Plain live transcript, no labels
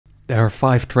There are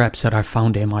 5 traps that I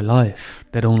found in my life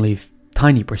that only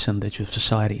tiny percentage of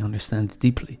society understands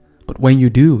deeply. But when you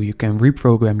do, you can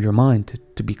reprogram your mind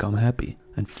to become happy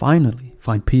and finally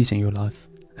find peace in your life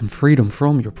and freedom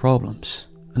from your problems.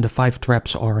 And the 5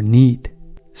 traps are need,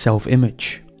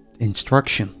 self-image,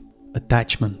 instruction,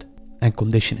 attachment, and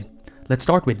conditioning. Let's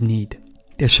start with need.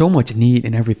 There's so much need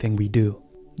in everything we do.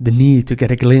 The need to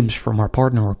get a glimpse from our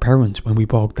partner or parents when we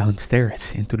walk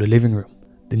downstairs into the living room.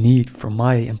 The need from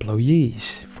my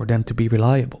employees for them to be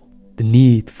reliable. The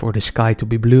need for the sky to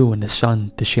be blue and the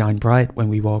sun to shine bright when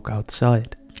we walk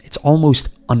outside. It's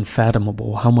almost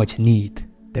unfathomable how much need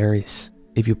there is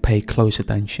if you pay close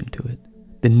attention to it.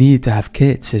 The need to have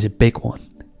kids is a big one,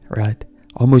 right?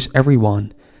 Almost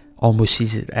everyone almost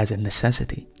sees it as a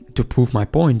necessity. To prove my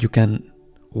point, you can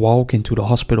walk into the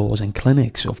hospitals and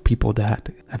clinics of people that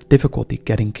have difficulty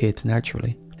getting kids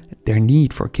naturally. Their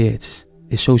need for kids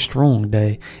is so strong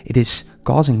that it is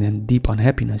causing them deep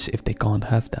unhappiness if they can't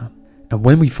have them. And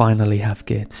when we finally have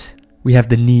kids, we have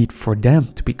the need for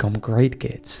them to become great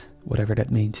kids, whatever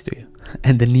that means to you,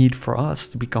 and the need for us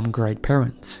to become great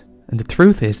parents. And the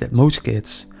truth is that most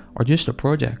kids are just a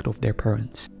project of their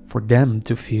parents, for them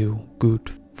to feel good,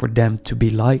 for them to be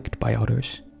liked by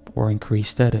others or increase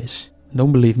status.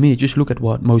 Don't believe me, just look at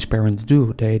what most parents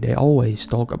do. They always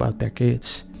talk about their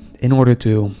kids in order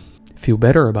to feel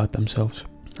better about themselves,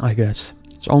 I guess.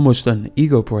 It's almost an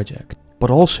ego project,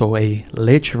 but also a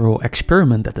literal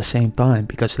experiment at the same time,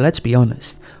 because let's be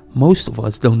honest, most of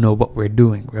us don't know what we're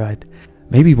doing, right?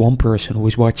 Maybe one person who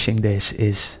is watching this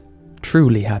is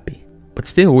truly happy, but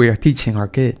still we are teaching our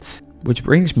kids. Which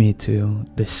brings me to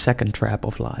the second trap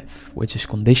of life, which is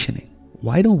conditioning.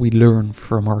 Why don't we learn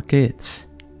from our kids?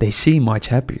 They seem much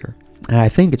happier, and I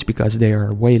think it's because they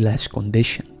are way less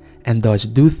conditioned and thus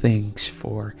do things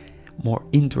for more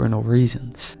internal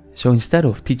reasons. So instead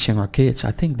of teaching our kids,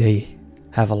 I think they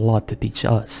have a lot to teach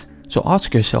us. So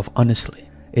ask yourself honestly,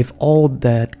 if all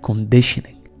that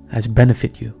conditioning has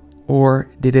benefited you, or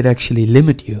did it actually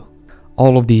limit you?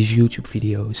 All of these YouTube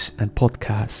videos and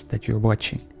podcasts that you're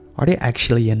watching, are they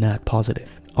actually a net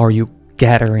positive? Are you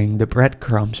gathering the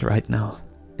breadcrumbs right now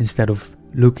instead of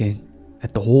looking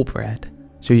at the whole bread,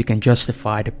 so you can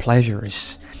justify the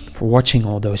pleasures for watching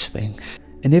all those things?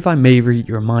 And if I may read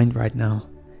your mind right now,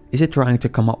 is it trying to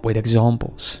come up with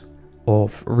examples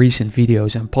of recent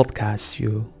videos and podcasts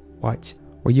you watched,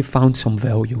 where you found some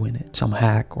value in it, some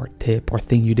hack or tip or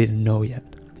thing you didn't know yet?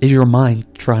 Is your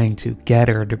mind trying to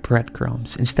gather the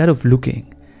breadcrumbs instead of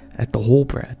looking at the whole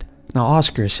bread? Now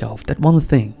ask yourself, that one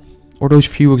thing, or those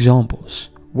few examples,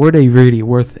 were they really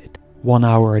worth it? 1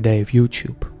 hour a day of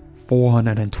YouTube,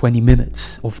 420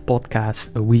 minutes of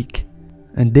podcasts a week,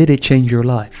 and did it change your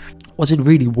life? Was it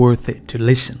really worth it to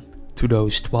listen to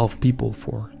those 12 people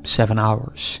for 7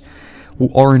 hours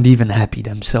who aren't even happy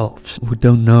themselves, who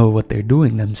don't know what they're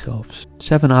doing themselves?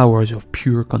 7 hours of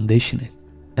pure conditioning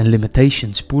and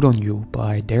limitations put on you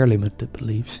by their limited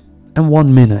beliefs, and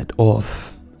 1 minute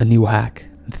of a new hack,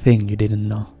 a thing you didn't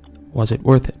know. Was it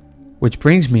worth it? Which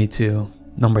brings me to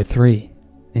number 3,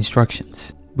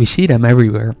 instructions. We see them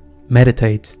everywhere.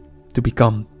 Meditate to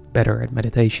become better at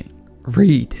meditation.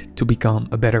 Read to become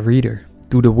a better reader.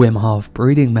 Do the Wim Hof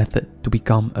breathing method to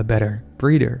become a better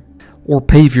breather. Or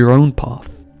pave your own path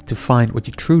to find what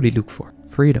you truly look for.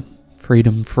 Freedom.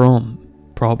 Freedom from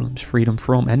problems. Freedom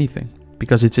from anything.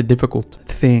 Because it's a difficult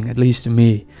thing, at least to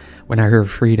me. When I hear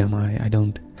freedom, I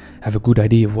don't have a good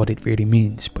idea of what it really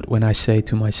means. But when I say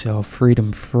to myself,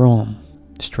 freedom from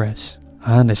stress,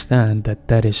 I understand that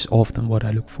that is often what I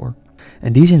look for.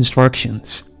 And these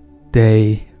instructions,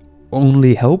 they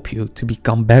only help you to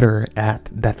become better at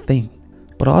that thing.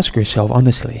 But ask yourself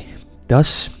honestly,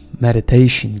 does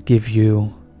meditation give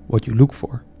you what you look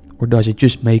for? Or does it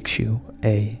just make you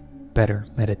a better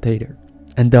meditator?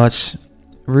 And does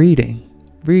reading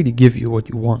really give you what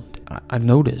you want? I've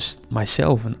noticed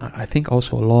myself, and I think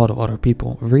also a lot of other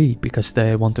people read because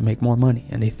they want to make more money.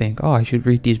 And they think, oh, I should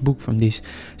read this book from these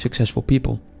successful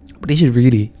people. But is it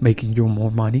really making you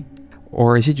more money?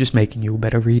 Or is it just making you a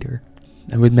better reader?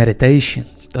 And with meditation,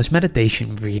 does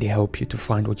meditation really help you to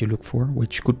find what you look for,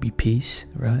 which could be peace,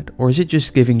 right? Or is it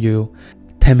just giving you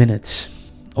 10 minutes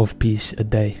of peace a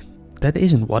day? That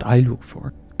isn't what I look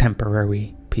for.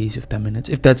 Temporary peace of 10 minutes.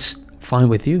 If that's fine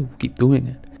with you, keep doing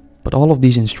it. But all of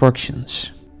these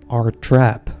instructions are a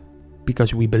trap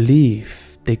because we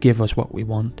believe they give us what we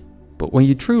want. But when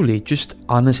you truly just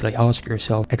honestly ask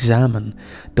yourself, examine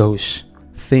those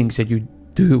things that you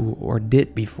do or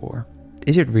did before,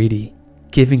 is it really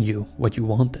giving you what you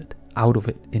wanted out of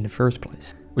it in the first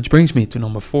place? Which brings me to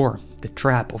number 4, the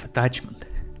trap of attachment.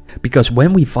 Because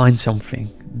when we find something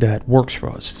that works for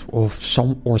us, or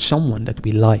someone that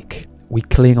we like, we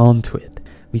cling on to it.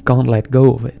 We can't let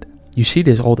go of it. You see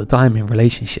this all the time in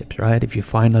relationships, right? If you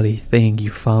finally think you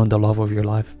found the love of your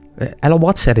life. Alan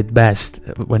Watts said it best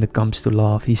when it comes to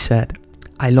love. He said,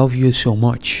 "I love you so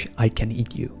much, I can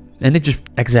eat you." And it just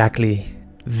exactly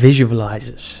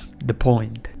visualizes the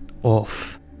point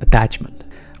of attachment.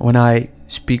 When I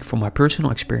speak from my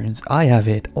personal experience, I have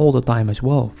it all the time as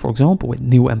well. For example, with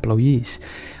new employees.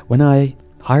 When I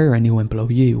hire a new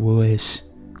employee who is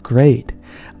great,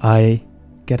 I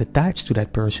get attached to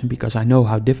that person because I know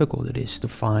how difficult it is to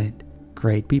find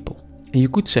great people. And you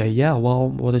could say, yeah, well,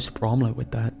 what is the problem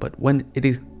with that? But when it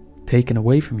is taken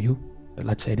away from you,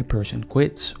 let's say the person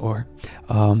quits, or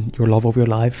your love of your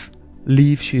life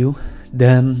leaves you,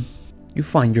 then you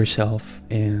find yourself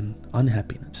in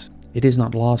unhappiness. It is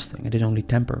not lasting, it is only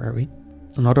temporary.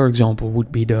 Another example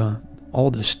would be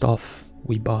all the stuff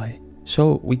we buy.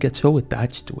 So we get so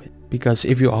attached to it. Because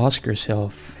if you ask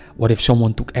yourself, what if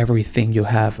someone took everything you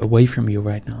have away from you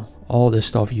right now? All the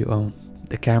stuff you own,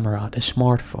 the camera, the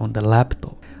smartphone, the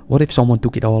laptop. What if someone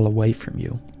took it all away from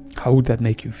you? How would that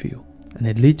make you feel? And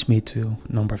it leads me to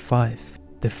number 5,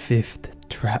 the 5th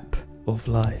trap of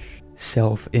life,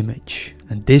 self-image.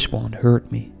 And this one hurt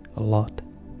me a lot.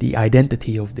 The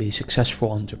identity of the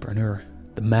successful entrepreneur,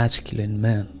 the masculine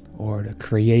man, or the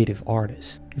creative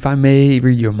artist. If I may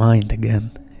read your mind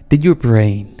again, did your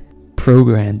brain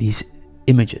program these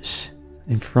images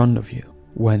in front of you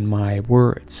when my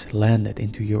words landed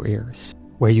into your ears?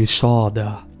 Where you saw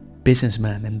the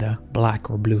businessman in the black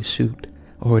or blue suit,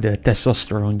 or the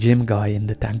testosterone gym guy in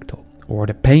the tank top, or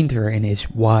the painter in his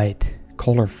white,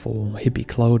 colorful hippie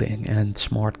clothing and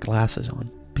smart glasses on.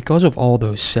 Because of all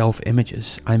those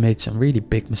self-images, I made some really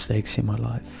big mistakes in my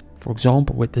life. For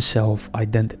example, with the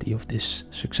self-identity of this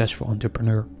successful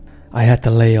entrepreneur. I had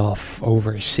to lay off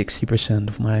over 60%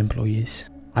 of my employees.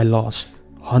 I lost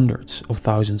hundreds of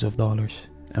thousands of dollars.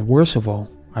 And worst of all,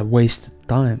 I wasted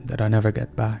time that I never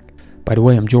get back. By the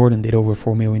way, I'm Jordan, did over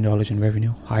 $4 million in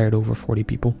revenue, hired over 40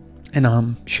 people. And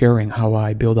I'm sharing how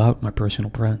I build out my personal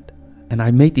brand. And I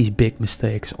made these big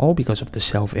mistakes all because of the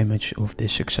self-image of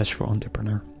this successful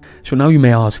entrepreneur. So now you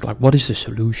may ask, like, what is the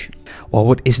solution? Well,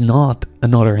 what is not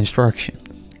another instruction?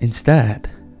 Instead,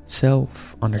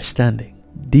 self-understanding,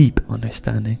 deep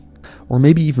understanding, or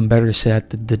maybe even better said,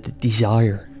 the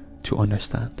desire to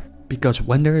understand. Because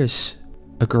when there is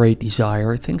a great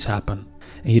desire, things happen.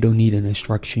 And you don't need an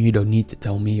instruction, you don't need to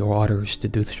tell me or others to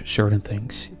do certain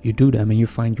things. You do them and you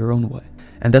find your own way.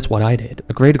 And that's what I did.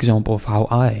 A great example of how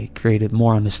I created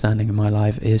more understanding in my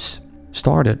life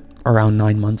started around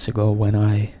 9 months ago when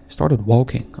I started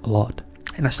walking a lot.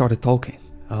 And I started talking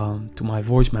to my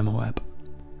voice memo app.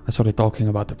 I started talking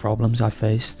about the problems I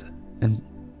faced. And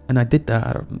I did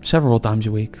that several times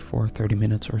a week for 30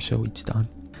 minutes or so each time.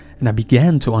 And I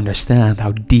began to understand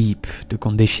how deep the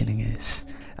conditioning is.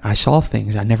 I saw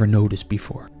things I never noticed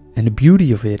before. And the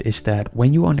beauty of it is that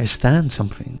when you understand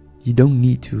something, you don't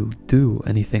need to do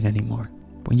anything anymore.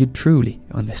 When you truly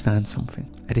understand something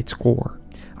at its core.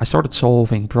 I started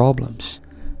solving problems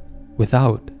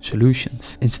without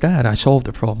solutions. Instead, I solved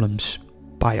the problems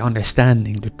by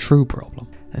understanding the true problem.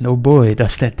 And oh boy,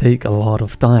 does that take a lot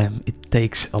of time. It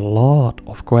takes a lot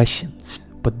of questions.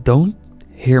 But don't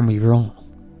hear me wrong.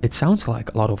 It sounds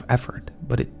like a lot of effort,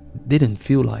 but it didn't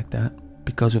feel like that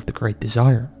because of the great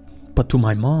desire. But to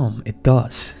my mom, it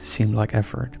does seem like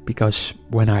effort, because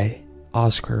when I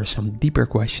ask her some deeper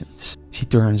questions, she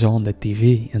turns on the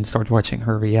TV and starts watching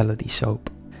her reality soap.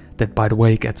 That, by the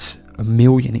way, gets 1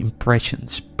 million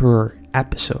impressions per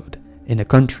episode in a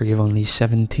country of only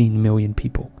 17 million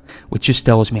people, which just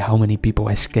tells me how many people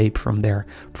escape from their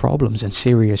problems and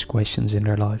serious questions in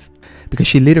their life. Because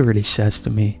she literally says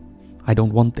to me, I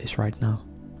don't want this right now.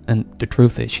 And the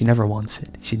truth is, she never wants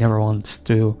it. She never wants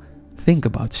to think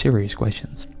about serious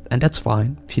questions. And that's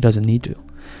fine. She doesn't need to.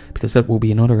 Because that will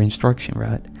be another instruction,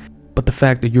 right? But the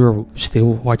fact that you're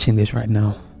still watching this right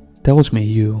now tells me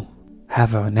you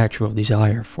have a natural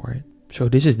desire for it. So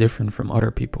this is different from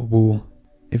other people who,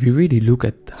 if you really look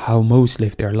at how most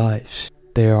live their lives,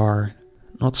 they are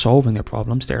not solving their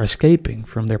problems. They're escaping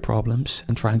from their problems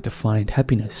and trying to find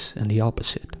happiness and the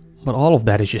opposite. But all of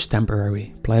that is just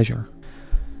temporary pleasure.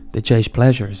 They chase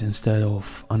pleasures instead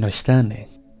of understanding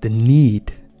the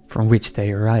need from which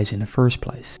they arise in the first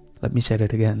place. Let me say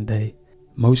that again.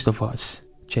 Most of us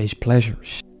chase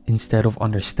pleasures instead of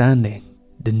understanding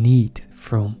the need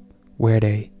from where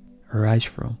they arise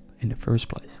from in the first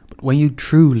place. But when you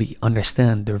truly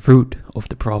understand the root of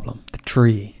the problem, the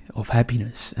tree of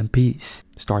happiness and peace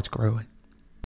starts growing.